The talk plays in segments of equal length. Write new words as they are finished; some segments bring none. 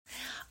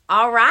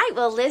All right,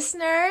 well,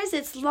 listeners,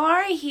 it's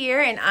Laurie here,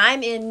 and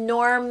I'm in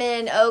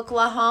Norman,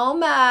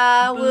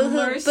 Oklahoma.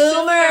 Boomers.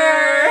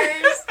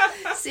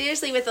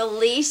 Seriously, with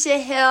Alicia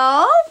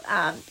Hill.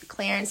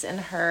 Clarence and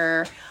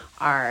her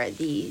are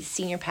the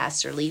senior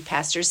lead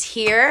pastors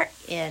here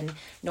in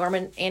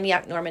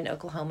Antioch, Norman,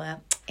 Oklahoma.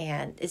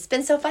 And it's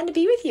been so fun to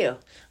be with you.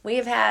 We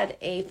have had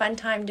a fun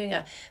time doing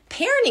a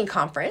parenting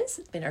conference.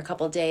 It's been a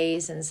couple of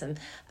days and some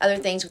other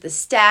things with the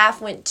staff.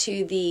 Went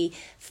to the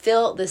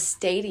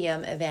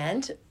Stadium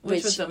event.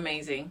 Which was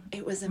amazing.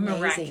 It was amazing.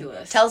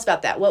 Miraculous. Tell us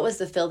about that. What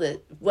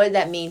did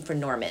that mean for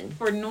Norman?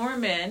 For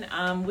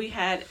Norman, we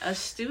had a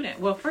student.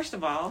 Well, first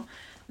of all,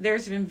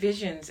 there's been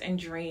visions and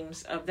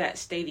dreams of that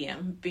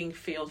stadium being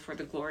filled for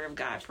the glory of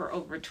God for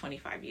over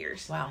 25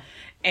 years. Wow.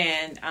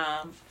 And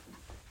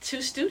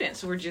two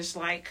students were just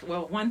like,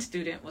 one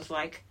student was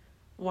like,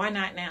 why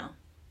not now?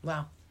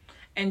 Wow.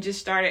 And just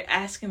started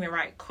asking the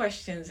right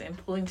questions and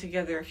pulling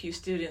together a few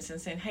students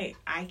and saying, hey,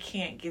 I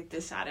can't get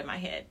this out of my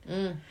head.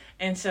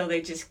 And so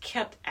they just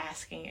kept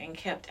asking and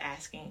kept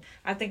asking.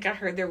 I think I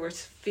heard there was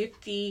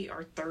 30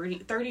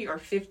 or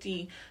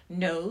 50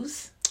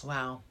 no's.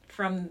 Wow.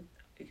 From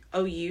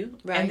OU.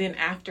 Right. And then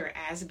after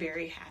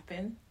Asbury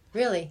happened.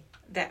 Really?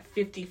 That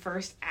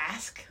 51st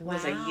ask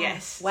was a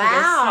yes. Wow. So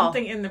there's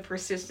something in the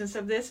persistence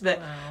of this.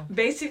 But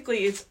basically,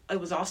 it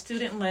was all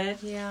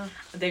student-led. Yeah.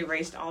 They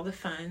raised all the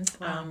funds,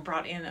 Wow.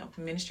 brought in a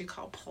ministry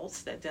called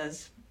Pulse that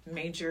does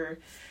major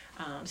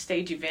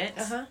stage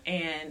events,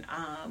 and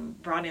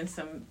brought in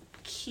some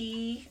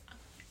key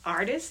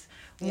artists,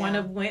 one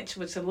of which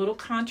was a little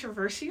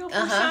controversial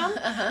for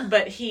some,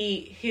 but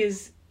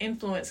his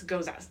influence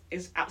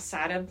is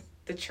outside of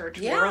the church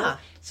world.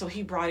 So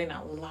he brought in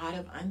a lot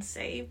of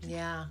unsaved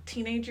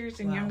teenagers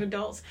and young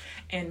adults.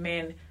 And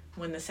man,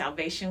 when the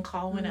salvation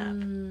call went up,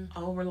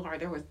 oh Lord,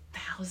 there were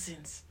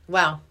thousands.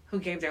 Wow. Who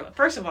gave their.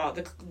 First of all,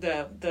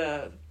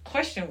 the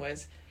question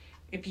was,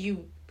 if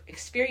you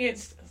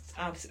experienced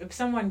if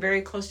someone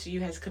very close to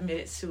you has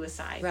committed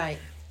suicide, right,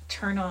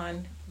 turn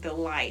on the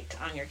light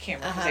on your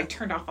camera, because they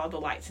turned off all the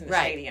lights in the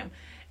stadium,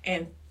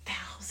 and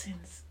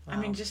thousands. Wow. I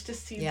mean, just to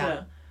see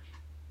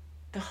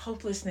the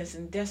hopelessness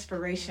and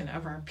desperation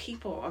of our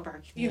people, of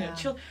our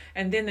children.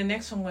 And then the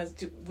next one was,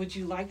 would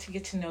you like to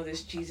get to know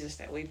this Jesus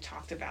that we've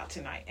talked about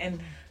tonight?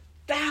 And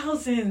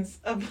thousands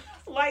of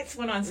lights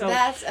went on. So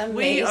that's amazing.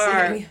 We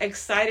are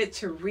excited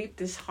to reap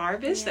this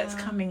harvest that's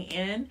coming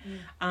in.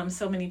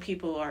 So many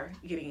people are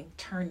getting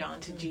turned on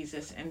to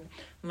Jesus and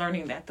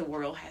learning that the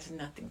world has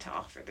nothing to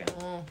offer them.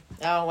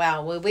 Oh,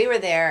 wow. Well, we were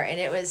there, and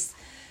it was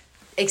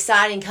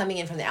exciting coming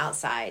in from the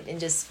outside and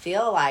just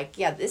feel like,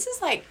 this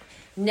is like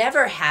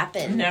never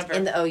happened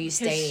in the OU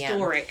stadium.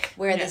 Historic.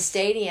 Where the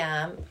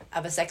stadium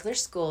of a secular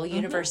school,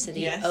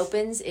 university,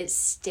 opens its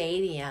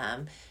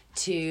stadium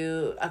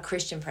to a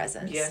Christian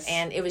presence. Yes.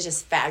 And it was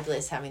just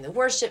fabulous having the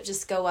worship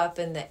just go up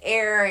in the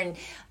air and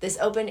this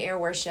open air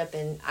worship.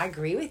 And I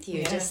agree with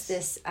you. Just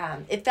this,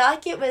 it felt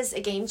like it was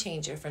a game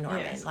changer for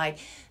Norman. Yes. Like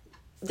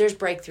there's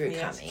breakthrough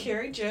coming.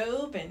 Carrie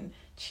Job and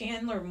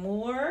Chandler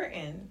Moore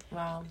and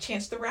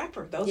Chance the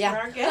Rapper. Those were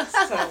our guests.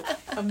 So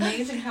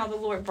amazing how the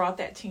Lord brought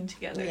that team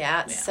together.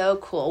 Yeah, so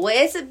cool. Well,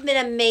 it's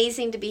been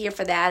amazing to be here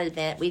for that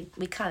event. We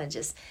kind of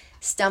just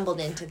stumbled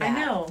into that.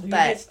 I know.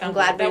 But I'm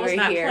glad we were here. That was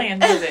not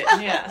planned, was it?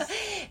 Yes.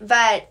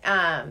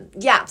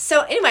 But,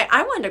 so anyway,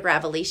 I wanted to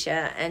grab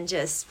Alicia and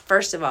just,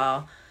 first of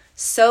all,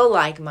 so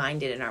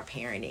like-minded in our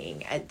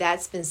parenting.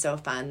 That's been so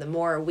fun. The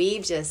more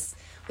we've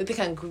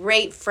become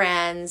great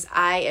friends.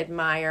 I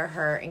admire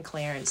her and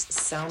Clarence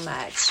so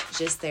much.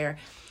 Just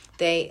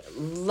they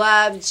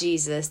love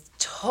Jesus,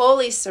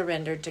 totally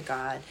surrendered to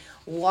God,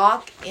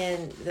 walk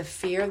in the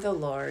fear of the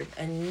Lord,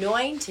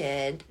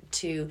 anointed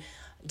to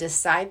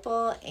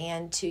disciple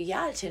and to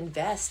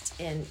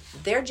invest in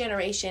their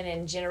generation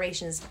and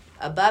generations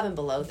above and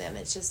below them.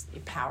 It's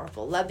just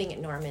powerful. Love being at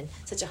Norman.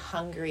 Such a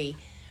hungry.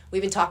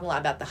 We've been talking a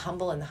lot about the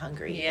humble and the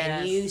hungry,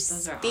 and you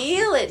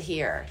feel it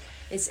here.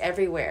 It's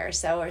everywhere.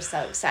 So we're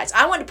so excited. So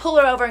I wanted to pull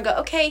her over and go,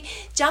 okay,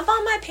 jump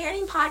on my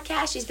parenting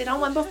podcast. She's been on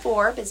one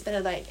before, but it's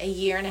been like a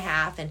year and a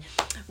half, and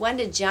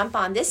wanted to jump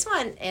on this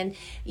one. And,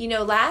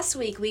 last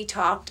week we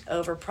talked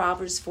over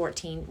Proverbs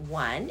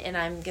 14:1, and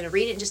I'm going to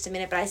read it in just a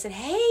minute, but I said,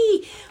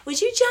 hey,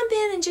 would you jump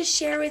in and just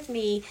share with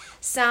me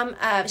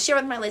share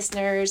with my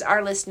listeners,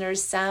 our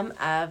listeners, some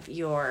of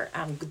your,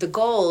 the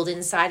gold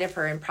inside of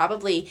her. And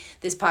probably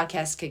this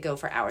podcast could go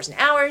for hours and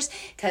hours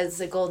because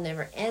the gold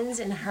never ends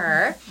in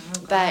her.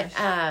 But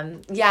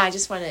I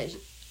just wanted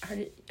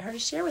her to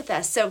share with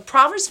us. So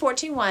Proverbs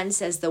 14:1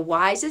 says, the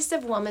wisest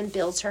of woman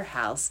builds her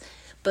house,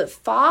 but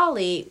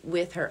folly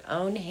with her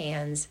own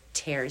hands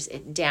tears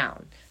it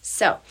down.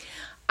 So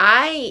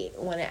I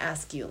want to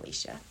ask you,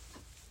 Alicia,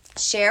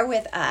 share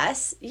with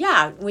us,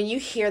 when you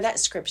hear that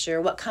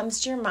scripture, what comes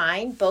to your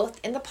mind,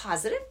 both in the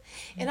positive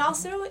and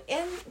also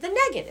in the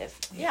negative.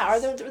 Or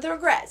the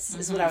regrets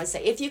is what I would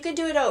say. If you could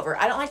do it over.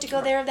 I don't like to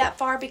go there that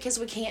far because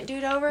we can't do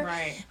it over,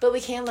 but we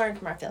can learn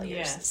from our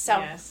failures.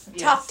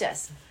 Talk to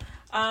us.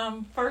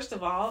 First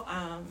of all,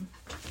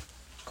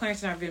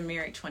 Clarence and I have been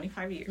married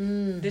 25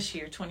 years. This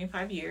year,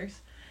 25 years.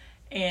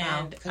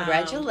 And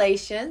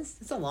congratulations.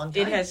 It's a long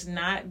time. It has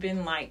not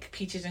been like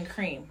peaches and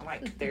cream.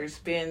 Like there's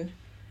been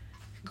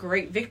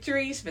great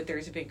victories, but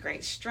there's been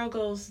great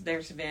struggles.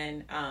 There's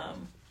been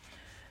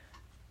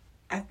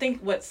I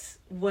think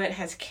what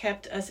has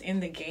kept us in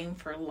the game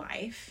for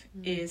life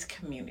is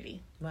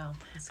community. Wow.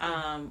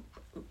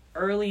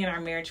 Early in our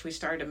marriage, we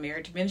started a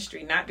marriage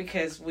ministry, not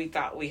because we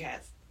thought we had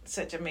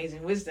such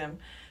amazing wisdom.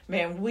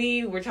 Man,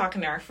 we were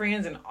talking to our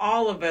friends and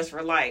all of us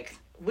were like,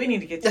 we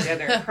need to get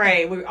together and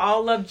pray. We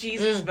all love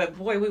Jesus, but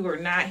boy, we were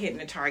not hitting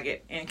the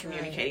target and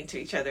communicating to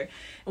each other,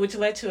 which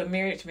led to a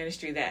marriage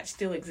ministry that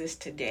still exists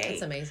today.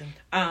 That's amazing.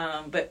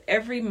 But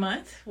every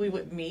month we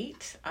would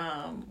meet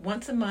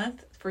once a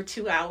month for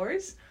 2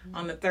 hours.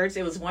 On the Thursday,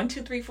 it was 1,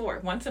 2, 3,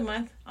 4. Once a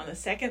month on the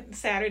second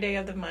Saturday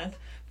of the month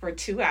for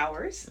 2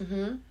 hours.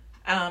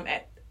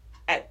 At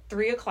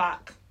 3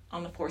 o'clock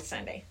on the fourth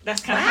Sunday.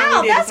 That's kind of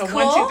how we did it. So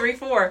cool. 1, 2, 3,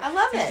 4. I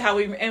love it. That's how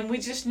we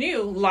just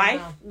knew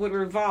life would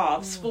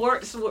revolve,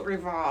 sports would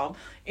revolve,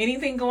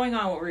 anything going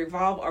on would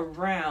revolve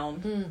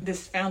around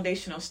this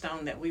foundational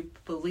stone that we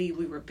believe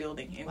we were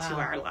building into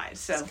our lives.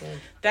 So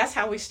that's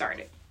how we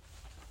started.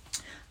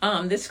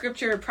 This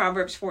scripture,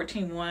 Proverbs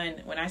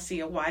 14:1, when I see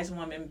a wise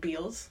woman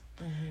builds,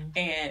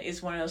 and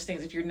it's one of those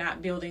things, if you're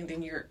not building,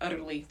 then you're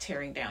utterly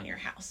tearing down your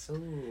house.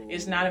 Ooh.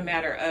 It's not a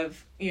matter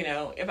of,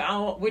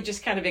 we're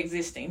just kind of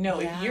existing. No,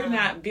 if you're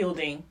not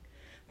building,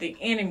 the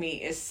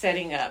enemy is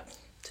setting up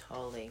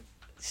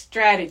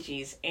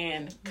strategies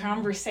and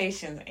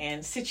conversations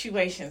and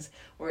situations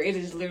where it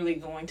is literally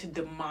going to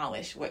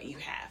demolish what you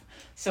have.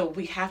 So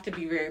we have to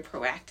be very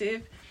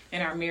proactive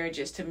in our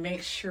marriages to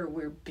make sure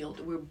we're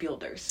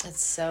builders.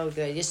 That's so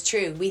good. It's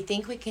true. We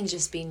think we can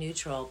just be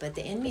neutral, but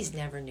the enemy's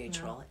never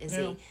neutral, is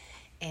he?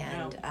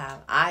 And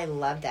I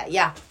love that.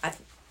 Yeah.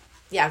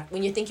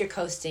 When you think you're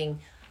coasting,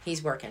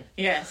 he's working.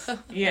 Yes.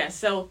 Yes.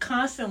 So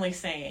constantly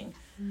saying,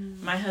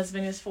 my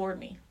husband is for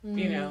me,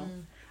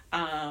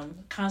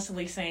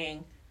 constantly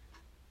saying,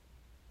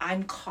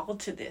 I'm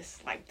called to this.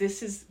 Like,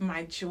 this is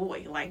my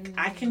joy. Like,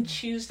 I can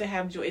choose to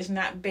have joy. It's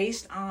not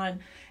based on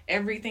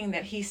everything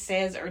that he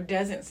says or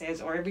doesn't says,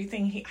 or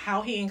everything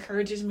how he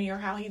encourages me or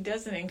how he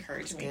doesn't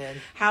encourage me,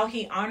 how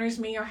he honors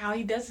me or how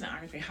he doesn't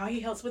honor me, how he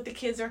helps with the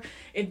kids, or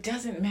it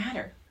doesn't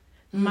matter.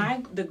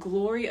 The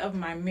glory of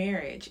my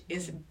marriage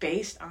is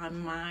based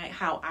on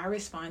how I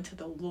respond to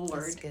the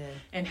Lord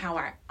and how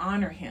I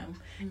honor him.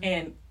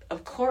 And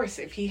of course,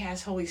 if he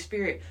has Holy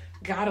Spirit,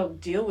 God will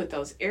deal with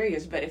those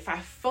areas. But if I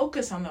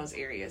focus on those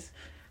areas,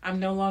 I'm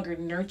no longer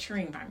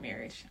nurturing my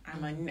marriage.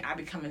 I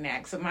become a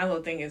nag. So my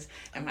little thing is,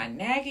 am I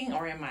nagging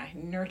or am I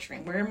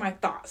nurturing? Where are my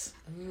thoughts?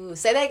 Ooh,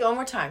 say that one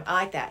more time. I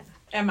like that.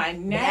 Am I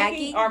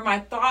nagging? Or are my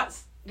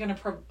thoughts going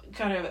to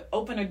kind of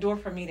open a door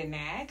for me to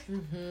nag?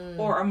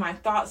 Or are my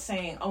thoughts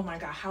saying, oh my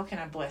God, how can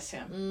I bless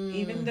him?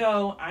 Even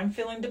though I'm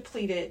feeling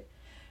depleted,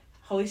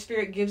 Holy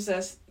Spirit gives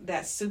us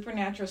that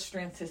supernatural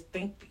strength to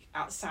think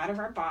outside of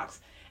our box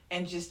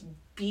and just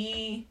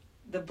be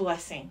the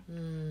blessing,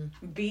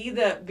 be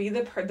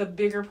the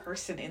bigger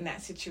person in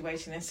that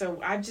situation. And so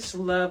I just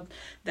love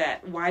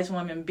that wise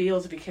woman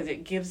builds, because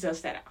it gives us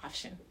that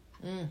option.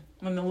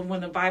 When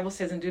the Bible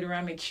says in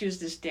Deuteronomy, choose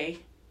this day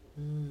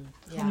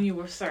whom you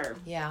will serve.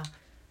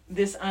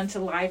 This unto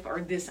life or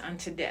this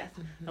unto death.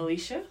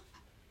 Alicia,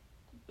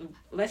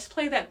 let's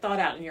play that thought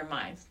out in your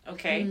mind.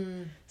 Okay.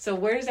 So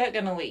where is that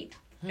going to lead?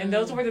 And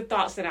those were the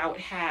thoughts that I would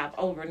have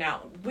over.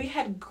 Now, we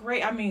had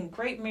great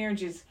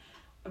marriages,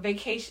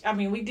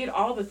 vacation. We did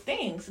all the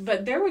things,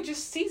 but there were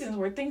just seasons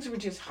where things were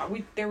just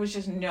hard. There was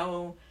just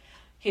no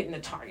hitting the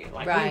target.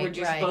 Like we were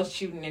just both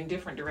shooting in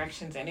different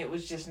directions, and it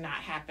was just not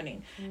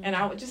happening. And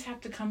I would just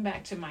have to come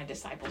back to my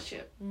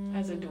discipleship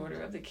as a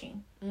daughter of the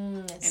King,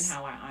 and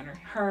how I honor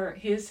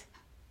his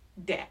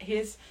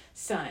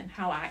son,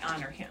 how I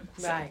honor him.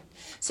 Right.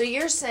 So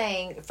you're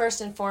saying,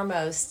 first and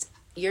foremost,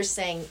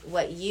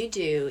 what you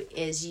do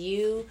is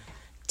you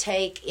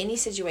take any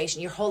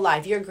situation, your whole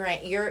life, your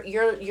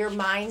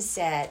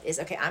mindset is,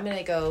 okay, I'm going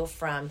to go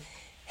from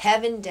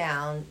heaven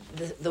down,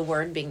 the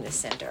word being the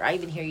center. I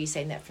even hear you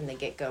saying that from the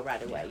get-go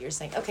right away. You're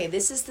saying, okay,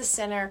 this is the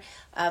center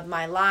of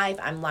my life.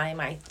 I'm lining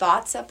my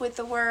thoughts up with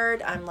the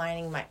word. I'm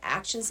lining my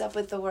actions up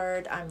with the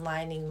word. I'm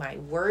lining my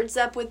words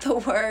up with the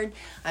word.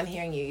 I'm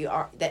hearing you.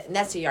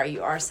 That's who you are.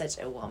 You are such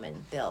a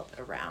woman built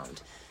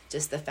around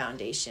just the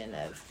foundation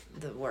of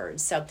the word.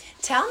 So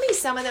tell me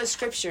some of those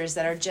scriptures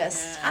that are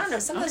just, I don't know,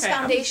 some of those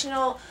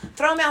foundational,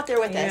 throw them out there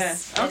with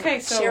us. Okay,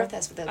 so share with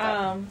us what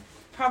they're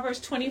Proverbs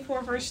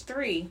 24 verse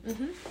 3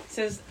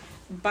 says,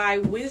 by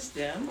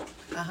wisdom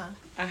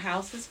a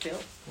house is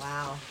built.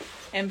 Wow.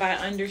 And by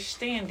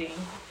understanding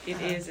it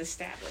is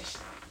established.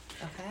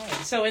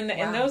 Okay. So in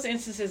those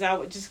instances, I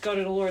would just go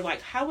to the Lord,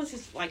 how is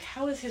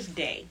his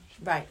day?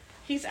 Right.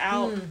 He's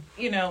out,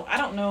 I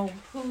don't know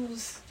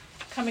who's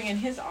coming in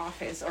his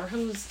office or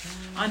who's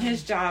on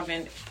his job,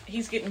 and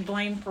he's getting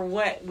blamed for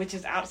what, which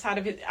is outside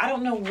of it. I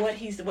don't know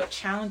what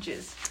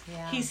challenges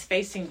he's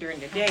facing during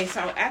the day.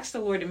 So I'll ask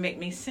the Lord to make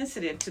me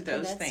sensitive to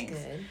those things.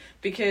 Good.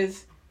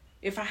 Because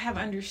if I have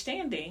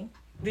understanding,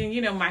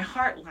 then my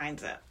heart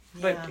lines up.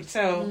 But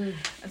so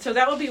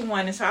that would be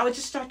one. And so I would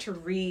just start to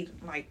read,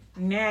 like,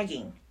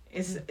 nagging.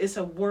 It's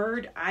a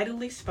word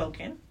idly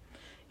spoken.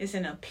 It's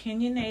an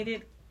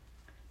opinionated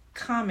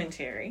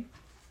commentary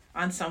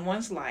on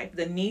someone's life.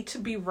 The need to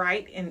be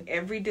right in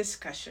every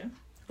discussion.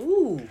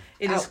 Ooh.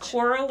 It is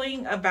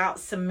quarreling about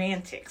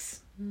semantics.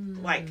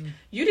 Like,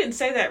 you didn't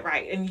say that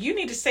right, and you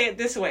need to say it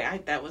this way.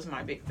 That was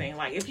my big thing.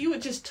 Like, if you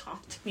would just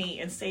talk to me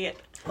and say it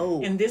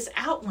in this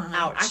outline,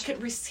 I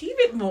could receive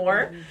it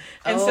more.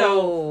 And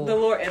so the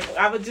Lord,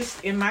 I would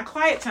just, in my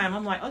quiet time,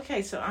 I'm like,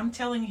 okay, so I'm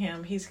telling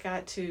him he's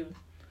got to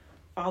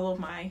follow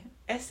my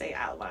essay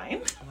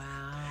outline.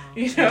 Wow.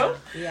 You know?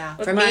 Yeah.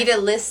 For me to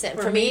listen.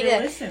 For me to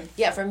listen.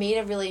 Yeah, for me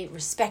to really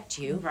respect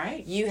you.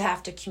 Right. You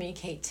have to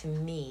communicate to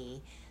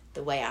me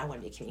the way I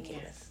want to be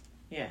communicated with.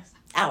 Yes.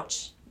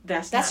 Ouch.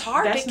 That's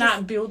hard. That's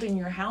not building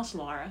your house,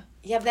 Laura.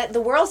 Yeah, but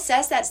the world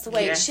says that's the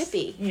way it should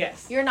be.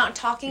 Yes. You're not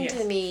talking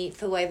to me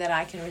the way that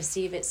I can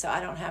receive it, so I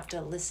don't have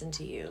to listen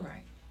to you.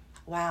 Right.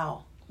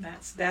 Wow.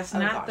 That's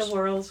not the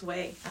world's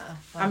way.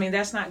 I mean,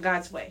 that's not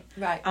God's way.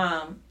 Right.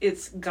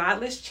 It's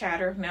godless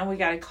chatter. Now we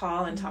got to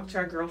call and talk to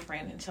our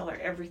girlfriend and tell her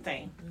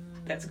everything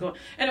that's going.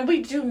 And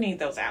we do need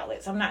those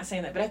outlets. I'm not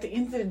saying that, but at the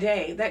end of the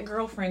day, that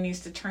girlfriend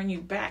needs to turn you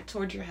back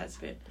toward your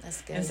husband.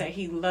 That's good. And say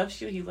he loves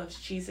you. He loves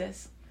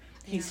Jesus.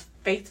 He's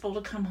faithful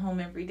to come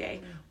home every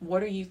day.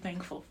 What are you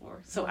thankful for?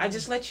 So I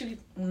just let you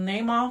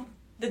name off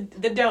the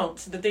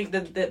don'ts, the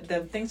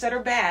things that are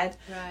bad.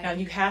 Right. Now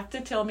you have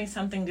to tell me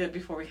something good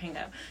before we hang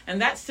up.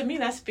 And that's, to me,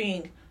 that's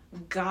being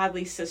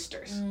godly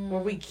sisters,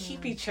 where we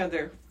keep each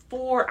other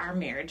for our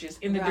marriages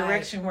in the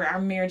direction where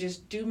our marriages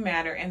do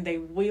matter and they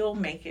will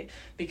make it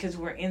because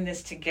we're in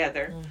this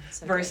together.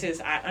 Versus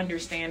good. I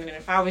understand, and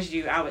if I was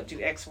you, I would do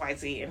X, Y,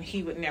 Z, and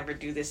he would never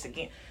do this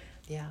again.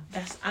 Yeah.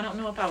 I don't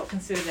know if I would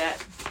consider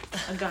that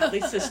a godly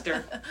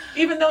sister.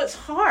 Even though it's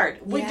hard.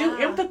 We do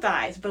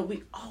empathize, but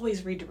we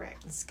always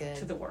redirect. That's good.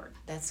 To the word.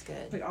 That's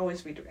good. We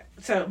always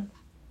redirect. So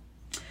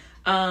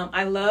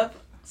I love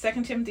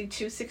 2 Timothy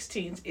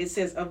 2:16. It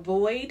says,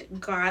 avoid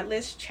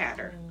godless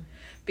chatter,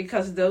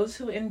 because those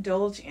who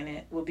indulge in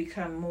it will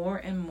become more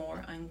and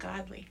more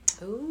ungodly.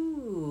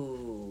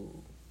 Ooh.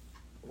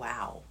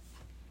 Wow.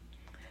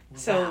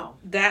 So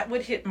that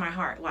would hit my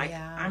heart. Like,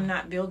 I'm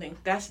not building.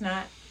 That's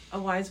not a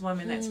wise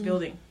woman that's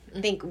building.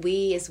 I think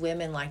we as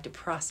women like to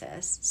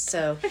process.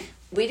 So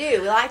we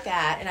do. We like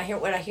that.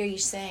 And what I hear you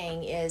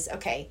saying is,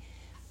 okay,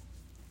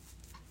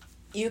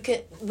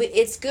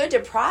 it's good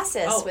to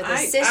process with a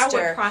sister.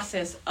 I would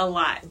process a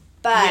lot.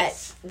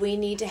 But we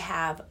need to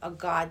have a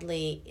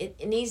godly,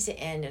 it needs to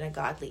end in a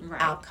godly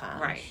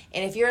outcome. Right.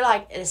 And if you're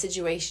like in a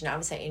situation, I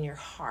would say in your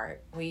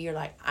heart, where you're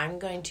like, I'm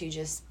going to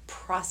just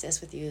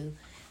process with you,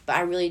 but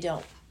I really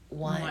don't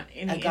want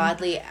a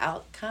godly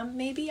outcome,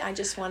 maybe. I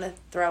just want to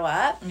throw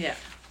up. Yeah.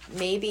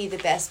 Maybe the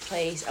best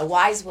place, a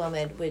wise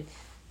woman would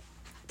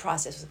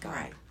process with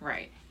God.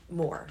 Right.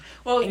 More.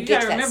 Well, you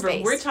got to remember,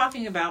 we're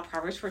talking about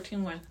Proverbs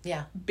 14:1.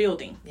 Yeah.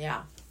 Building.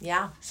 Yeah.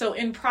 Yeah. So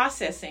in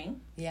processing,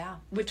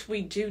 which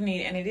we do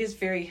need, and it is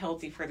very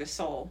healthy for the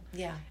soul.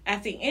 Yeah.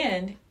 At the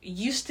end,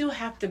 you still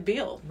have to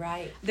build.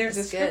 Right. There's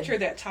a scripture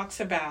that talks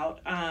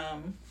about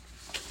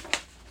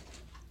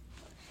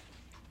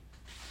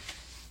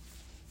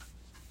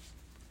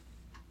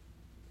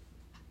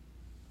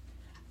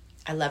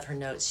I love her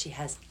notes. She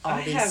has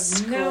all these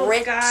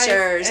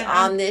scriptures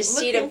on this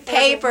sheet of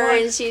paper,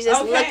 and she's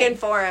just looking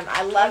for them.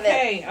 I love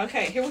it.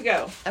 Okay, here we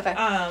go. Okay.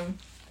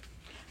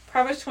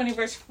 Proverbs 20,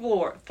 verse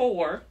 4.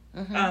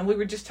 We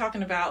were just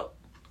talking about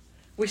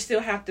we still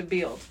have to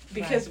build.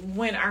 Because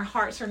when our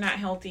hearts are not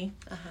healthy,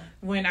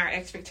 when our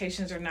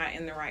expectations are not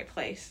in the right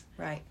place,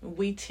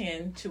 we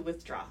tend to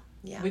withdraw.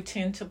 Yeah. We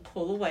tend to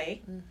pull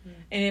away.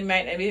 And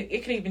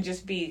it could even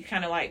just be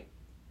kind of like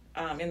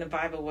in the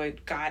Bible where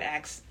God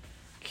asks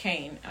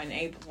Cain and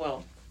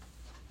Abel,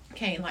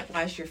 Cain, like,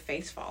 why is your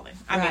face falling?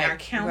 I mean, our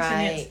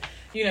countenance,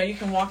 you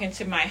can walk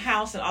into my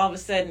house and all of a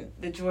sudden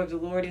the joy of the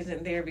Lord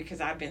isn't there because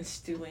I've been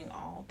stewing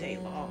all day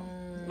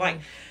long.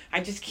 Like,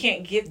 I just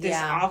can't get this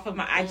off of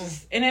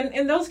and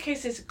in those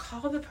cases,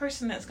 call the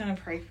person that's going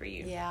to pray for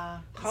you.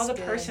 Yeah. Call the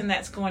person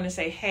that's going to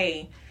say,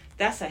 hey,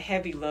 that's a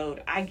heavy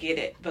load. I get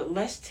it. But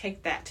let's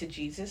take that to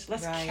Jesus.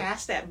 Let's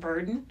cast that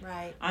burden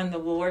on the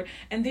Lord.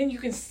 And then you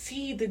can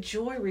see the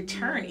joy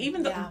return.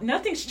 Even though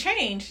nothing's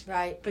changed.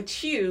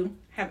 But you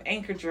have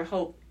anchored your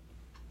hope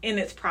in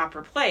its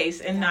proper place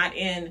and not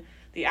in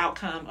the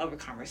outcome of a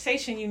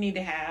conversation you need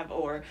to have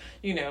or,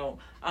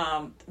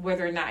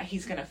 whether or not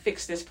he's going to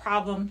fix this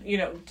problem.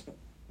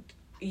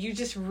 You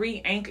just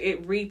re-anchor.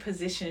 It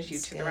repositions you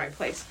to the right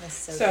place.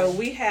 So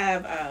we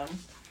have...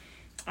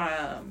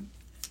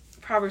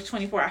 Proverbs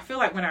 24. I feel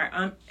like when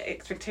our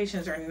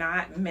expectations are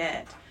not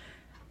met,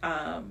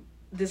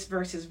 this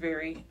verse is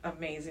very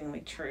amazingly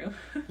true.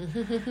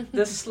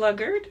 The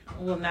sluggard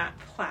will not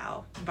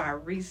plow by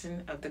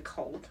reason of the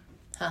cold.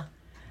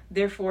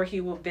 Therefore,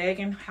 he will beg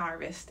and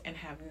harvest and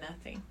have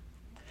nothing.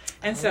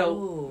 And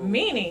so,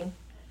 meaning,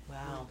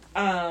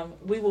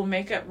 we will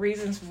make up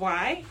reasons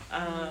why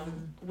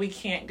we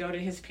can't go to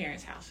his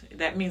parents' house.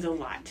 That means a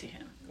lot to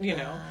him. you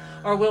know,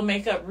 or we'll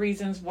make up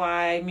reasons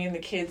why me and the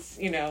kids,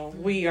 you know,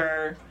 we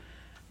are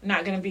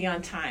not going to be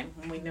on time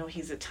when we know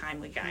he's a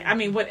timely guy. I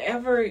mean,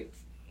 whatever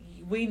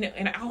we know,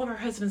 and all of our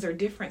husbands are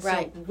different.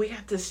 Right. So we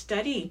have to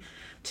study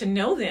to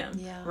know them.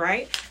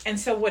 Right. And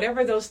so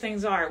whatever those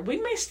things are, we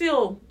may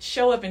still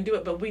show up and do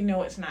it, but we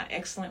know it's not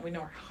excellent. We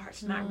know our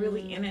heart's not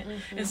really in it.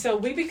 And so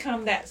we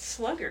become that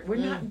sluggard. We're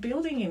not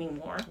building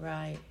anymore.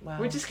 Right. Wow.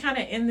 We're just kind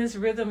of in this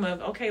rhythm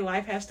of, okay,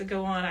 life has to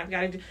go on. I've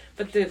got to do,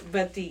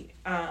 but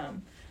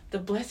the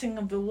blessing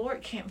of the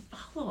Lord can't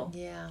follow.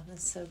 Yeah,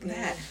 that's so good.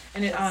 That.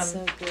 And it, that's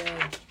so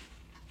good.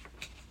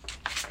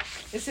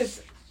 It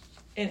says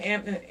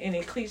in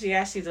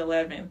Ecclesiastes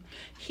 11,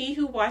 he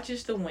who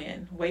watches the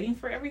wind, waiting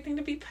for everything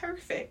to be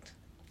perfect,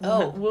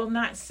 will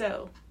not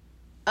sow.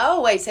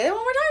 Oh, wait, say that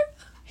one more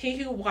time. He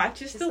who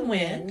watches the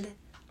wind,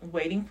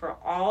 waiting for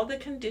all the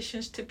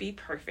conditions to be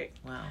perfect,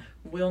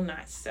 will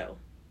not sow.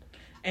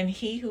 And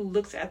he who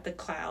looks at the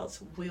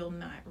clouds will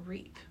not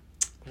reap.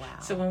 Wow.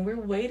 So when we're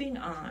waiting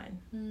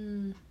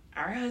on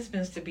our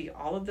husbands to be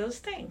all of those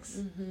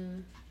things,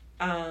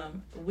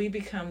 we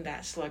become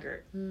that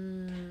sluggard.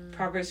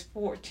 Proverbs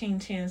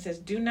 14:10 says,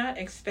 do not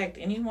expect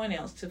anyone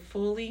else to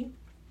fully...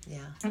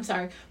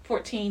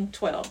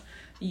 14:12.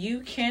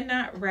 You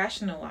cannot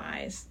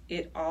rationalize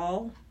it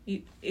all.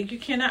 You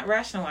cannot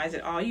rationalize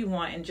it all you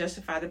want and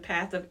justify the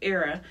path of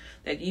error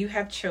that you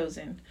have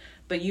chosen.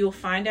 But you'll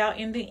find out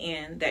in the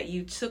end that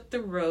you took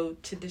the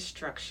road to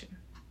destruction.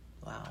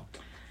 Wow.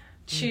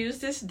 Choose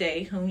this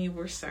day whom you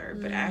will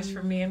serve. But as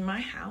for me and my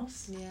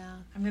house,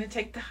 I'm going to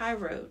take the high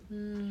road.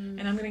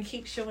 And I'm going to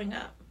keep showing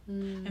up.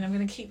 And I'm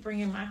going to keep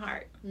bringing my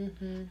heart.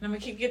 And I'm going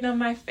to keep getting on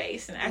my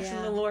face and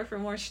asking the Lord for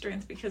more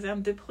strength because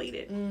I'm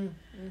depleted.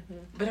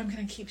 But I'm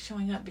going to keep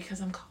showing up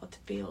because I'm called to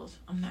build.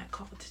 I'm not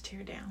called to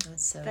tear down.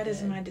 That's so that good.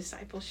 is my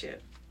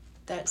discipleship.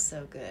 That's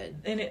so good.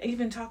 And it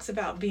even talks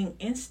about being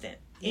instant.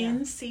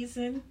 In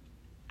season,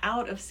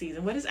 out of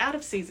season. What is out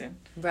of season?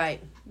 Right.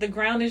 The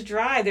ground is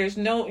dry. There's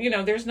no,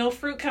 there's no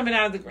fruit coming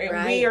out of the ground.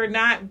 Right. We are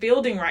not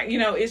building right.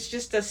 It's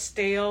just a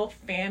stale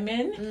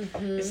famine.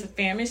 It's a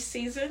famished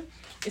season.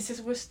 It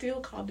says we're still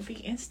called to be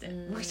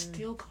instant. We're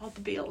still called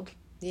to build.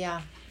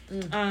 Yeah.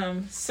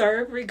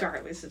 Serve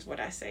regardless is what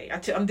I say.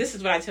 This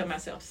is what I tell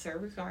myself.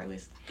 Serve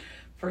regardless.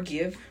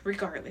 Forgive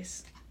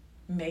regardless.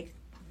 Make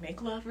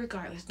love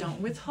regardless.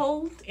 Don't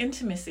withhold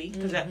intimacy.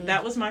 Because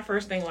that was my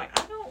first thing. Like,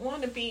 I don't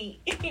want to be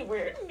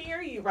anywhere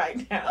near you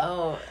right now.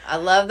 Oh, I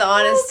love the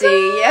honesty.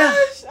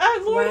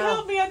 Lord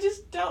help me. I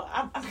just don't.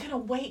 I'm going to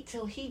wait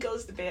till he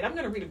goes to bed. I'm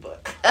going to read a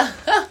book.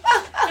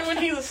 And when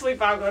he's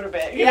asleep, I'll go to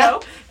bed, you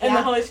know? And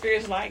the Holy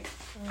Spirit's like,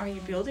 are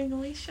you building,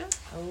 Alicia?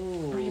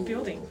 Oh. Are you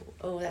building?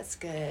 Oh, that's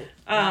good.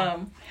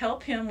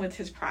 Help him with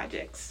his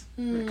projects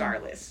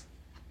regardless.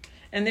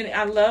 And then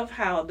I love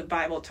how the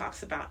Bible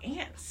talks about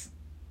ants.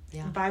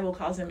 Yeah. The Bible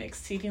calls them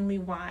exceedingly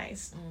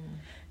wise.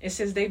 It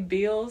says they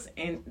build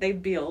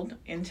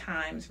in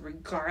times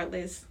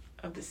regardless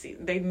of the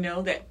season. They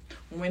know that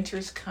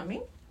winter's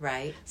coming.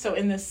 Right. So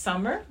in the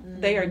summer,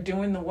 they are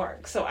doing the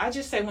work. So I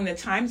just say when the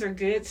times are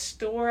good,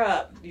 store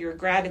up your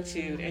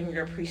gratitude and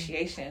your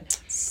appreciation.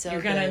 So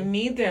you're going to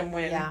need them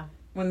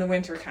when the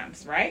winter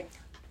comes, right?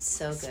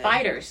 So good.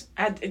 Spiders.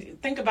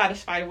 Think about a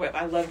spider web.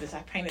 I love this.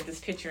 I painted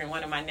this picture in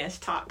one of my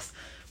nest talks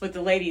with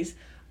the ladies.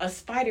 A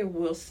spider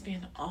will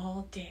spend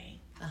all day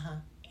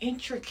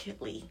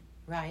intricately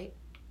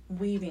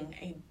weaving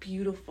a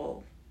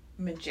beautiful,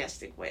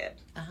 majestic web.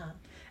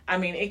 I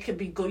mean, it could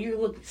be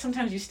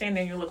sometimes you stand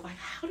there and you look like,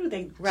 how do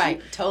they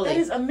totally. That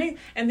is amazing.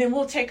 And then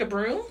we'll take a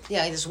broom.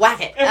 Yeah, you just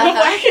whack it. And we'll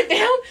whack it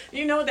down.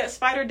 You know what that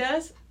spider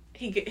does?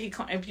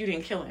 If you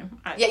didn't kill him.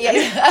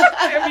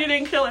 If you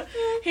didn't kill him,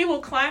 he will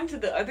climb to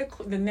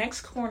the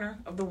next corner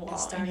of the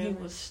wall and he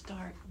will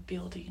start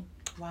building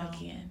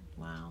again.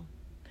 Wow.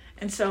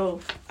 And so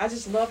I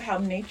just love how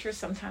nature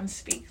sometimes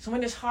speaks.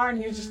 When it's hard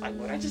and you're just like,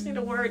 Lord, I just need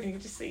a word. And you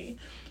just see,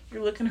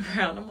 you're looking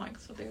around. I'm like,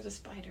 so there's a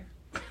spider.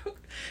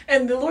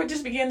 And the Lord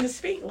just began to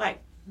speak. Like,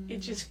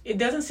 it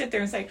doesn't sit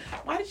there and say,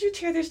 why did you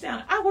tear this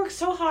down? I worked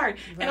so hard.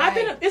 Right.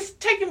 And it's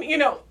taken me,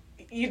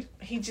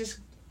 he just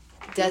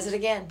does it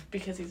again.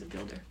 Because he's a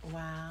builder.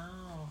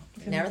 Wow.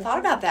 Never thought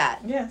about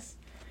that. Yes.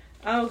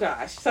 Oh,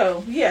 gosh.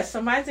 So, yes.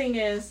 So my thing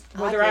is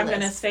whether I'm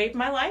going to save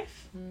my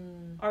life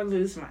or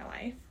lose my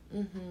life.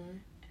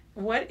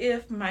 What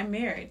if my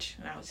marriage,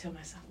 and I would tell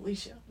myself,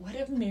 Alicia, what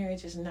if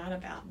marriage is not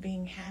about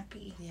being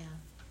happy? Yeah.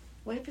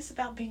 What if it's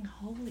about being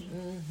holy?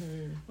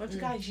 What if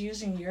God's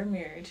using your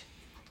marriage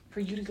for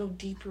you to go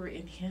deeper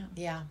in him?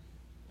 Yeah.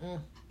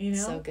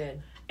 So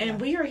good. And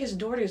we are his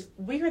daughters.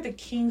 We are the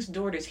king's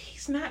daughters.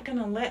 He's not going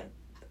to let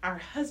our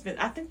husband,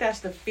 I think that's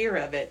the fear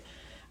of it.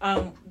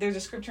 There's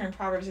a scripture in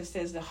Proverbs that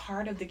says the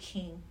heart of the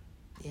king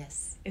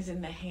is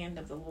in the hand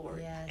of the Lord.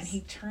 Yes. And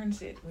he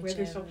turns it.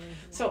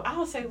 So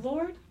I'll say,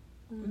 Lord,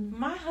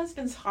 my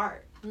husband's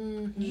heart.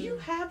 You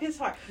have his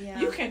heart. Yeah.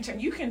 You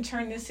can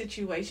turn this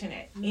situation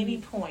at any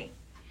point.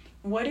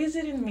 What is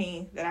it in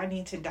me that I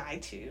need to die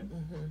to?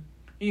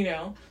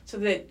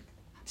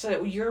 So so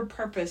that your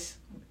purpose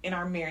in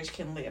our marriage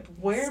can live.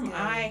 Where am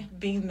I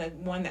being the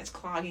one that's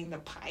clogging the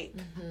pipe?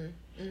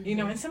 You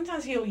know, and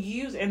sometimes he'll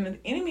use, and the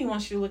enemy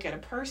wants you to look at a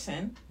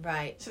person,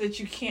 right, so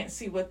that you can't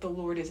see what the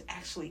Lord is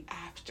actually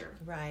after.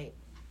 Right.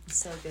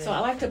 So good. So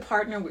I like to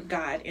partner with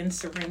God in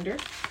surrender.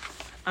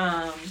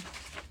 1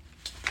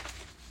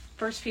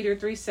 Peter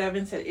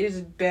 3:7 said, "It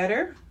is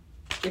better,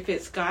 if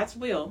it's God's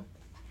will,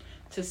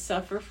 to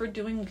suffer for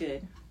doing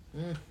good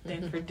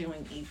than for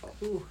doing evil."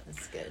 Ooh,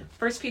 that's good.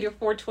 1 Peter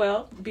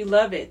 4:12,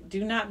 "Beloved,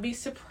 do not be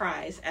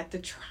surprised at the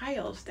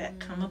trials that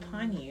come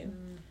upon you,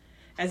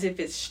 as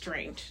if it's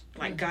strange."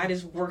 Like God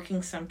is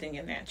working something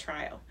in that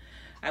trial.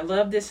 I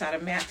love this out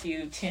of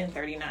Matthew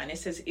 10:39. It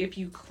says, "If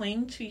you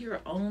cling to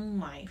your own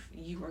life,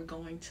 you are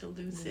going to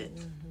lose it."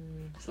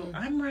 So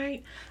I'm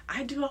right.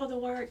 I do all the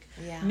work.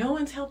 Yeah. No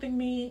one's helping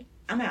me.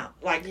 I'm out.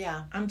 Like,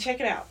 I'm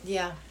checking out.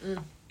 Yeah.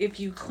 If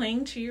you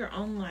cling to your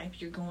own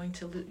life, you're going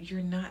to lose.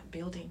 You're not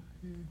building.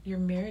 Your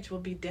marriage will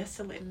be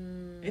desolate.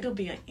 It'll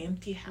be an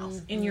empty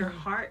house. In your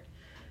heart,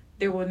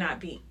 there will not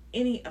be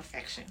any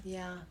affection.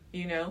 Yeah.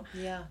 You know?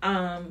 Yeah.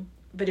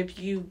 But if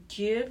you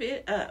give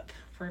it up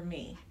for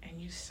me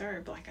and you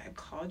serve like I've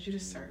called you to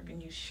serve,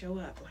 and you show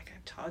up like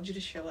I've told you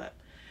to show up,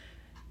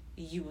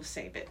 you will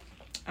save it.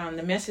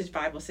 The Message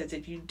Bible says,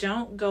 "If you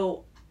don't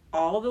go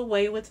all the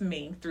way with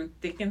me through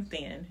thick and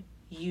thin,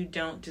 you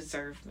don't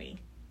deserve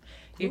me."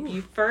 If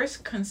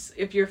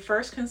your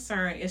first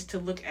concern is to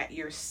look at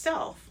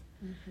yourself,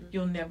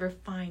 you'll never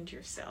find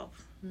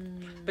yourself.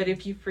 But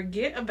if you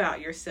forget about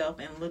yourself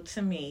and look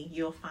to me,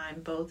 you'll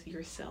find both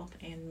yourself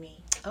and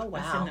me. Oh,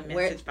 wow. That's in the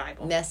Message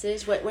Bible.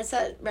 Message? What's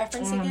that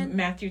reference again?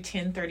 Matthew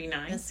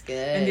 10:39. That's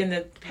good. And then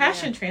the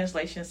Passion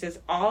Translation says,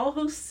 "All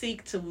who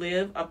seek to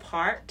live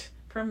apart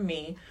from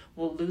me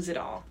will lose it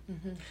all.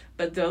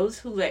 But those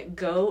who let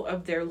go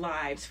of their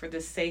lives for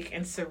the sake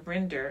and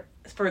surrender,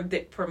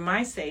 for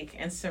my sake,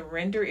 and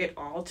surrender it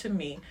all to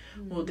me,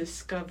 will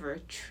discover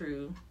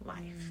true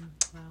life."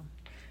 Wow.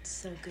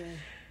 So good.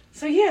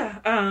 So yeah,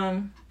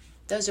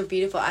 those are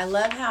beautiful. I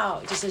love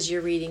how, just as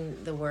you're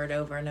reading the word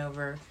over and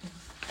over,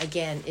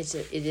 again, it's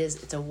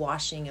a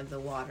washing of the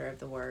water of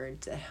the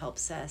word that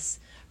helps us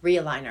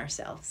realign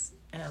ourselves.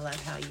 And I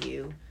love how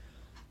you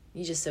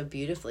just so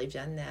beautifully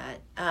done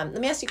that. Let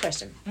me ask you a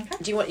question. Okay.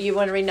 Do you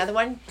want to read another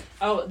one?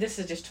 Oh, this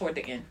is just toward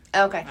the end.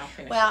 Okay.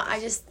 Well, I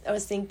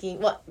was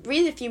thinking,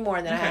 read a few more,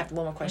 and then I have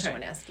one more question I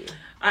want to ask you.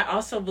 I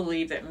also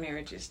believe that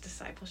marriage is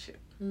discipleship.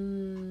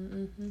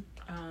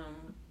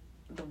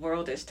 The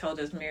world has told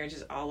us marriage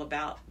is all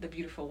about the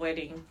beautiful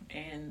wedding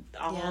and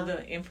all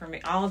the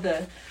information, all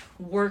the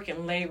work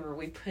and labor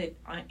we put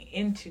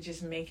into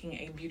just making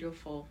a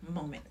beautiful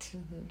moment.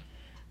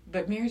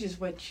 But marriage is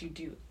what you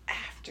do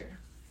after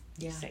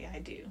you say "I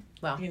do."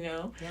 Wow. You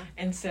know? Yeah.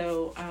 And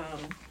so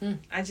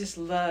I just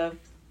love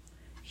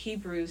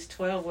Hebrews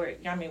 12, where,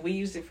 we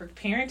use it for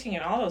parenting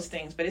and all those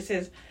things, but it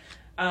says,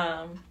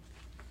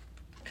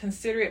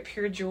 "Consider it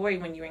pure joy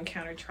when you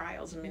encounter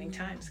trials many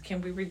times."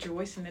 Can we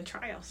rejoice in the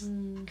trials?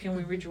 Can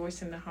we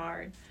rejoice in the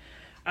hard?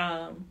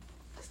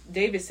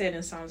 David said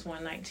in Psalms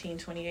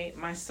 119:28,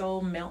 "My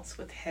soul melts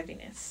with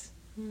heaviness."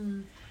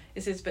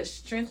 It says, "But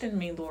strengthen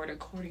me, Lord,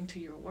 according to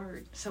your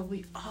word." So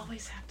we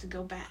always have to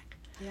go back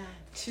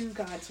to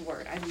God's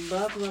word. I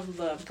love, love,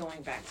 love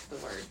going back to the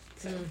word.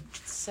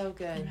 So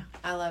good.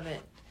 I love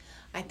it.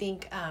 I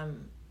think,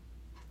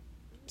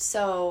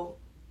 so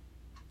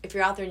if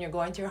you're out there and you're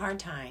going through a hard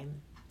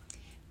time,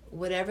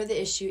 whatever the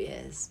issue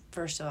is,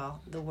 first of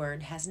all, the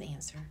word has an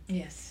answer.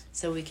 Yes.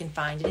 So we can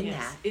find it in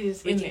that. It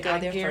is we in can there. go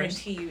there I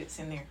guarantee you it's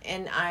in there.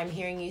 And I'm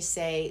hearing you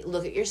say,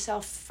 look at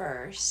yourself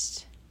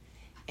first.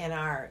 And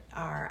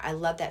I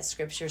love that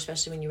scripture,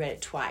 especially when you read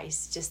it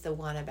twice. Just the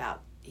one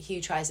about he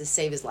who tries to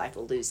save his life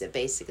will lose it,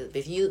 basically. But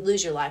if you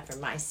lose your life for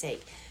my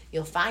sake,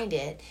 you'll find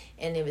it.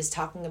 And it was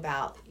talking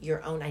about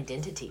your own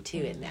identity,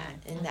 too, in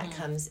that. And that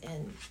comes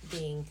in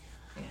being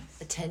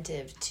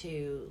attentive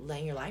to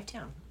laying your life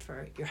down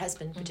for your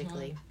husband,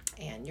 particularly,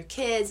 and your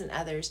kids and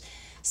others.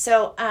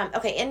 So,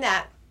 in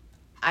that,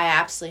 I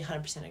absolutely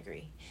 100%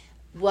 agree.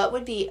 What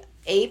would be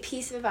a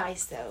piece of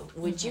advice, though,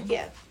 would you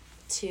give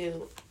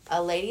to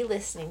a lady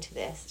listening to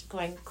this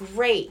going,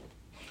 great,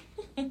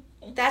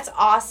 that's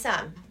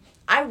awesome,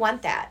 I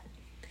want that,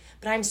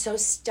 but I'm so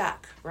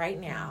stuck right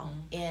now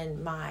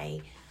in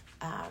my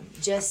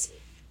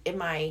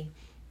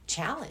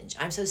challenge.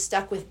 I'm so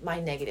stuck with my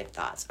negative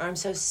thoughts, or I'm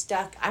so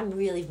stuck, I'm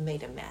really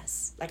made a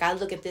mess. Like, I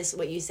look at this,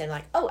 what you said,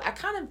 like, oh, I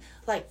kind of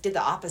like did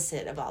the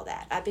opposite of all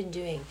that I've been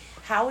doing.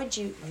 How would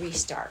you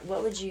restart?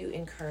 What would you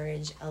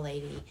encourage a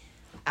lady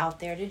out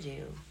there to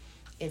do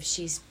if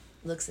she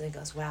looks and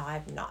goes, wow,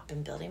 I've not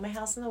been building my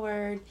house in the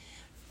word,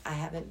 I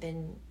haven't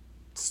been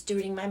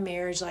stewarding my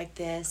marriage like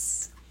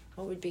this?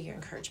 What would be your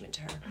encouragement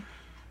to her?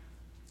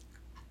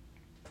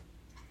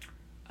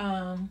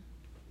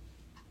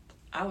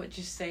 I would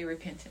just say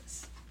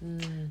repentance.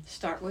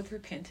 Start with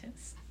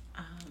repentance,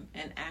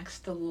 and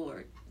ask the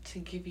Lord to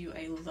give you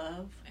a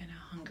love and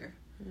a hunger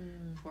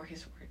for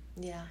his word.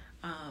 Yeah.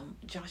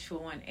 Joshua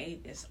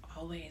 1:8 is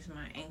always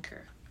my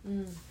anchor.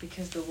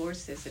 Because the Lord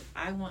says, if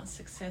I want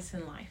success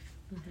in life,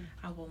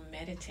 I will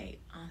meditate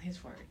on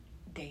his word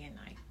day and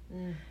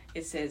night.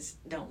 It says,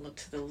 don't look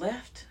to the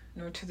left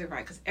nor to the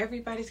right, because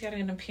everybody's got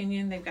an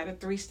opinion. They've got a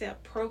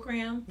 3-step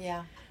program.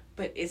 Yeah.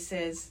 But it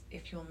says,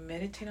 if you'll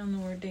meditate on the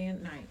word day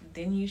and night,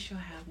 then you shall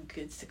have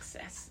good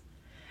success.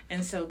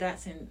 And so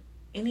that's in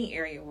any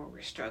area where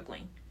we're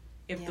struggling.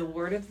 If the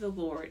word of the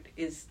Lord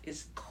is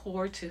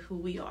core to who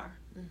we are,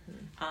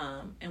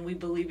 and we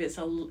believe it's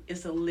a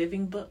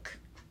living book.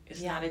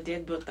 It's not a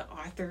dead book. The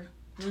author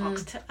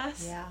talks to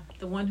us. Yeah.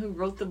 The one who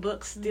wrote the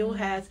book still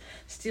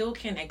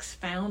can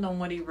expound on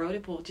what he wrote.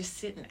 It will just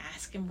sit and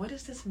ask him, what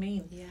does this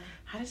mean? Yeah.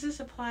 How does this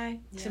apply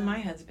to my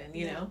husband?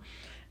 You know?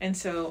 And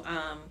so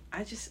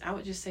I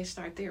would just say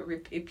start there.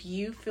 If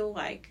you feel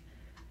like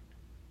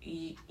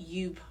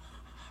you've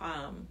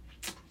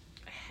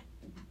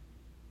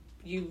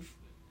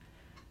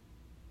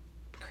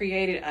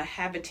created a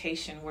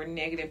habitation where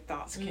negative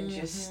thoughts can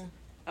just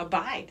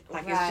abide,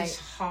 like it's just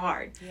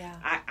hard. Yeah.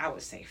 I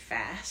would say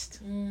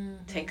fast.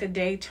 Take a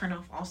day, turn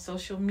off all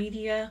social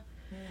media,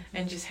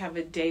 and just have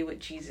a day with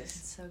Jesus.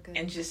 That's so good.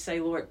 And just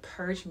say, Lord,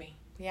 purge me.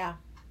 Yeah.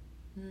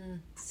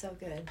 So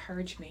good.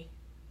 Purge me,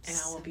 and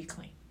I will be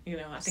clean. You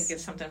know, I think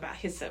it's something about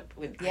hyssop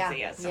with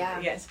Isaiah.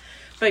 Yes.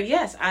 But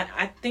yes,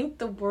 I think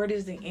the word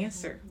is the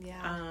answer.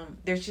 Yeah.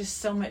 There's just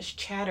so much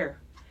chatter.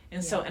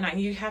 And so,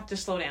 you have to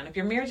slow down. If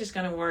your marriage is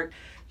going to work,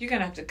 you're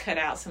going to have to cut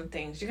out some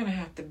things. You're going to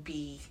have to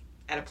be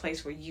at a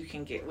place where you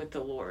can get with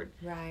the Lord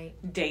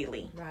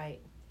daily. Right.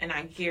 And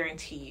I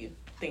guarantee you,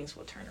 things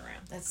will turn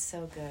around. That's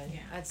so good.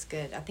 Yeah. That's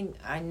good.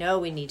 I know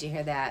we need to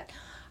hear that.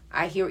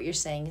 I hear what you're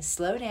saying.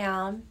 Slow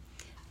down.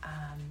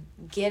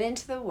 Get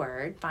into the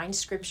word. Find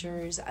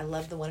scriptures. I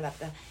love the one about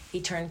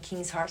he turned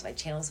king's hearts like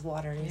channels of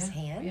water in his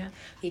hand. Yeah.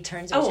 He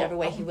turns whichever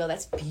way he will.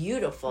 That's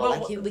beautiful.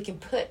 Well, we can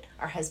put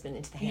our husband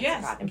into the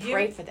hands of God and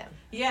pray for them.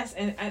 Yes,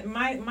 and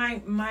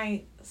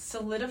my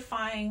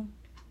solidifying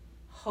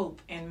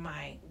hope and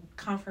my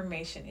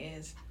confirmation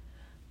is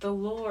the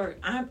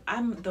Lord.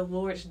 I'm the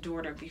Lord's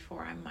daughter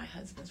before I'm my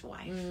husband's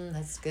wife.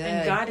 That's good.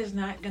 And God is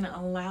not going to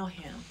allow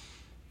him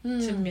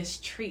to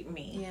mistreat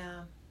me.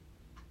 Yeah.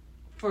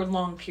 For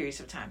long periods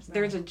of time. Right.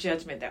 There's a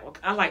judgment that will.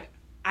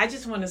 I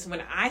just want to.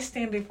 When I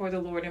stand before the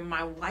Lord in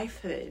my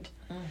wifehood,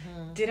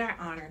 did I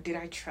honor? Did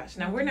I trust?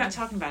 Now we're not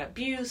talking about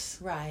abuse.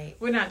 Right.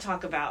 We're not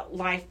talking about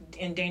life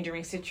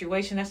endangering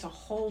situation. That's a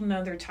whole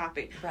nother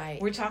topic.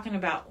 Right. We're talking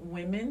about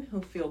women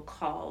who feel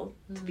called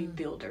to be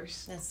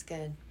builders. That's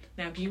good.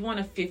 Now, if you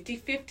want a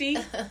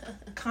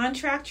 50-50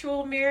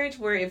 contractual marriage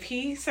where if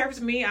he serves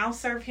me, I'll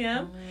serve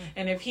him,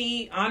 and if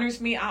he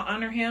honors me, I'll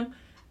honor him,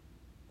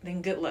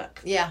 then good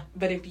luck. Yeah.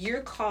 But if you're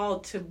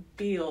called to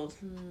build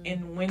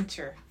in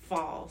winter,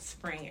 fall,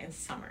 spring, and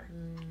summer,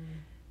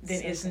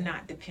 then it's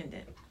not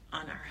dependent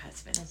on our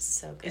husband. That's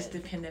so good. It's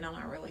dependent on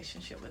our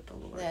relationship with the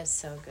Lord. That's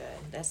so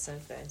good. That's so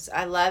good. So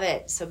I love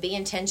it. So be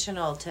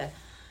intentional to...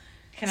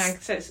 Can I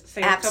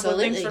say a couple of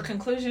things for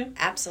conclusion?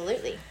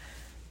 Absolutely.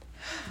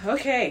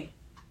 Okay.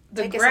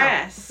 The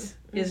grass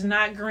is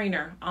not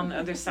greener on the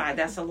other side.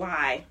 That's a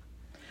lie.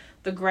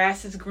 The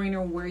grass is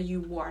greener where you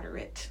water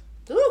it.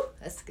 Ooh,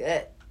 that's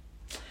good.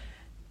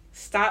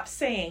 Stop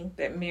saying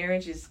that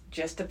marriage is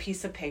just a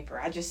piece of paper.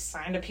 I just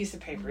signed a piece of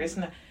paper. It's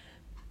not.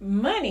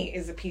 Money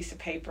is a piece of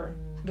paper,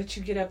 but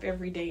you get up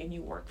every day and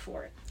you work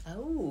for it.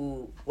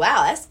 Oh,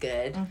 wow, that's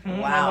good. Wow.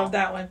 I love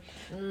that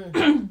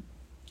one.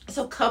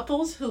 So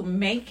couples who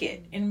make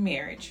it in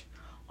marriage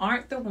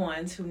aren't the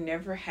ones who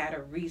never had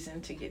a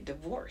reason to get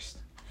divorced.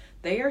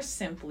 They are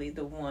simply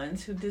the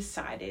ones who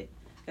decided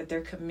that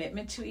their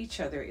commitment to each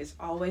other is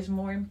always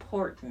more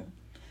important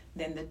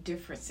than the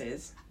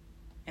differences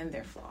and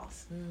their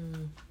flaws.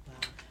 Wow.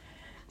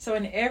 So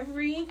in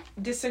every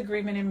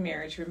disagreement in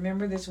marriage,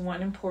 remember this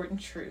one important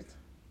truth.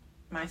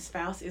 My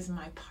spouse is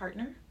my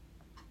partner.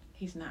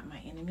 He's not my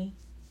enemy.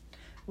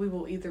 We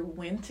will either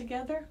win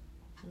together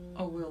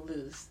or we'll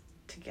lose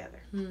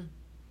together.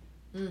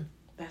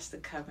 That's the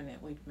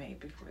covenant we've made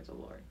before the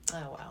Lord.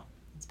 Oh, wow.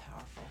 It's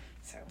powerful.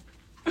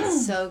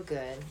 So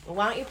good. Well,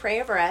 why don't you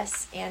pray over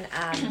us? And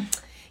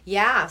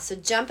so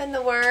jump in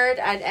the word.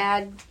 I'd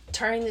add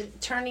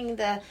turning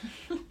the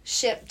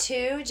ship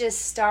to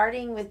just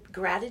starting with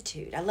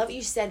gratitude. I love what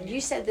you said.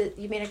 You said that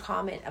you made a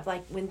comment of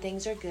like when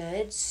things are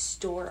good,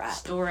 store up.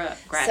 Store up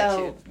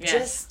gratitude. So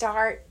just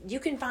start. You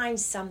can find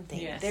something.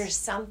 Yes. There's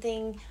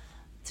something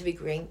to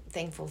be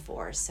thankful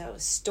for. So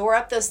store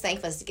up those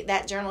thankfulness.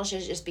 That journal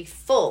should just be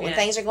full when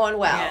things are going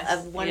well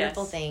of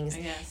wonderful things.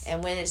 Yes.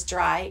 And when it's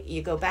dry,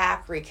 you go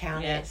back,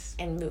 recount it,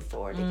 and move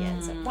forward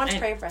again. So why don't you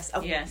pray for us?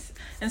 Oh. Yes.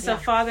 And so,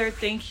 Father,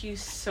 thank you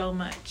so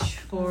much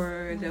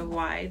for the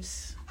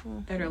wives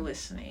that are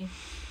listening.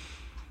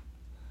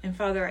 And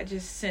Father, I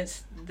just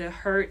sense the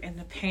hurt and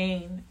the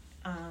pain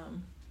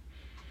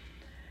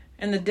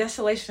and the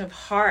desolation of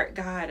heart,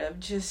 God,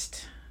 of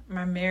just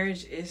my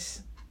marriage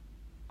is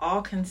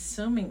all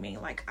consuming me.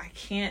 Like I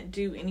can't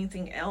do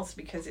anything else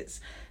because it's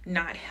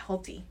not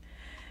healthy.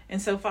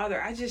 And so, Father,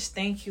 I just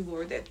thank you,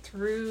 Lord, that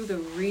through the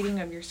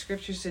reading of your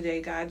scriptures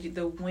today, God,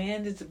 the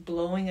wind is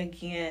blowing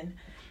again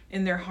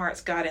in their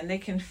hearts, God, and they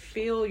can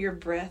feel your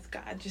breath,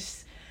 God,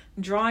 just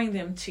drawing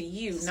them to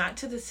you, not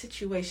to the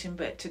situation,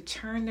 but to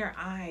turn their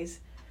eyes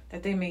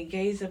that they may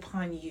gaze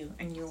upon you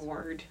and your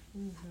word.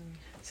 Mm-hmm.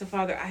 So,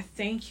 Father, I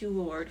thank you,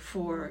 Lord,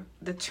 for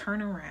the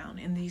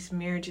turnaround in these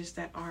marriages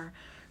that are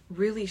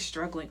really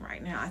struggling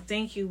right now. I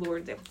thank you,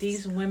 Lord, that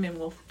these women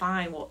will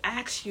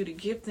ask you to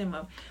give them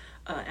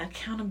an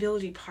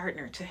accountability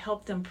partner to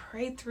help them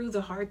pray through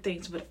the hard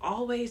things, but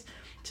always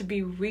to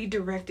be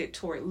redirected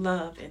toward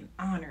love and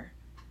honor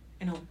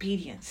and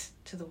obedience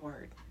to the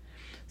word.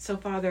 So,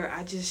 Father,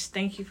 I just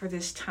thank you for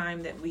this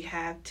time that we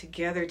have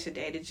together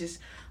today to just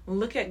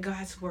look at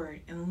God's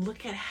word and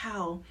look at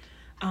how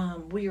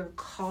we are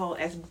called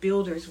as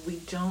builders. We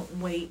don't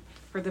wait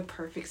for the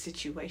perfect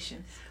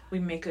situation. We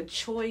make a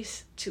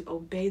choice to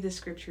obey the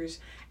scriptures,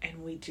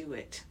 and we do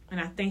it. And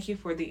I thank you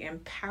for the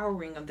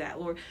empowering of that,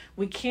 Lord.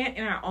 We can't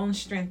in our own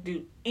strength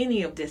do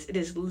any of this. It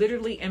is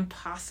literally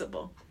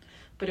impossible.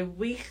 But if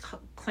we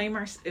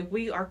if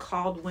we are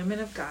called women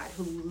of God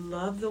who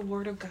love the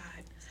word of God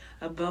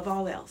above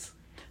all else,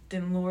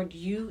 then Lord,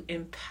 you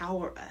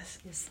empower us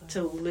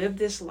to live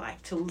this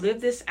life, to live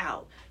this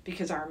out,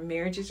 because our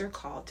marriages are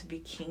called to be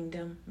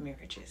kingdom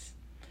marriages.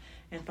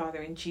 And Father,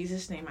 in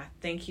Jesus' name, I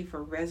thank you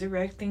for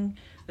resurrecting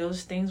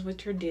those things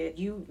which are dead.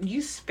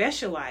 You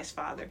specialize,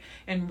 Father,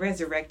 in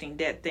resurrecting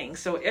dead things.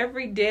 So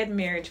every dead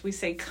marriage, we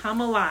say,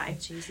 come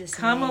alive.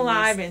 Come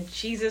alive in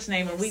Jesus'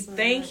 name. And we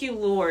thank you,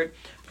 Lord,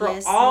 for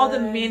all the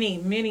many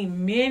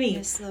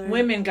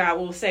women, God,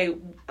 will say,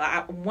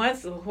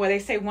 once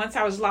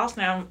I was lost,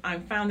 now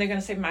I'm found. They're going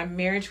to say my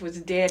marriage was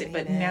dead,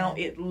 but now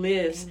it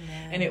lives.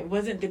 And it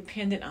wasn't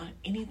dependent on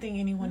anything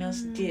anyone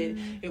else did.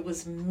 It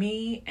was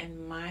me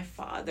and my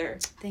Father.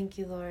 Thank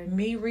you, Lord.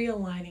 Me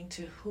realigning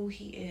to who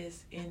he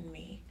is in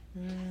me.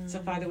 So,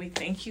 Father, we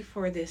thank you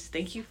for this.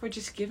 Thank you for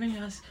just giving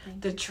us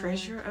the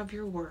treasure of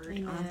your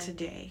word on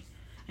today.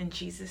 In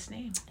Jesus'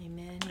 name.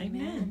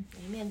 Amen.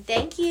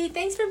 Thank you.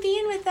 Thanks for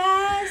being with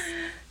us.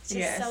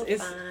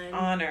 It's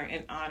honor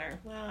and honor.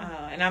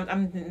 Wow. And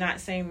I'm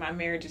not saying my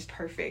marriage is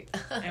perfect.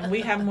 And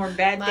we have more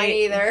bad Mine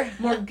days, either.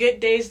 more good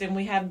days than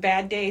we have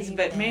bad days. Amen.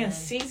 But man,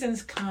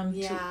 seasons come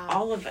to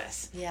all of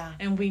us. Yeah.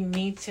 And we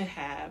need to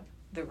have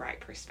the right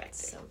perspective.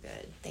 So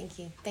good. Thank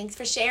you. Thanks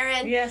for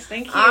sharing. Yes,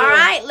 thank you. All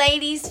right,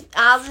 ladies.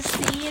 I'll just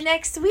see you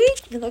next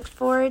week. We look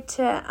forward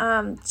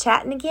to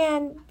chatting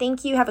again.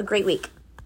 Thank you. Have a great week.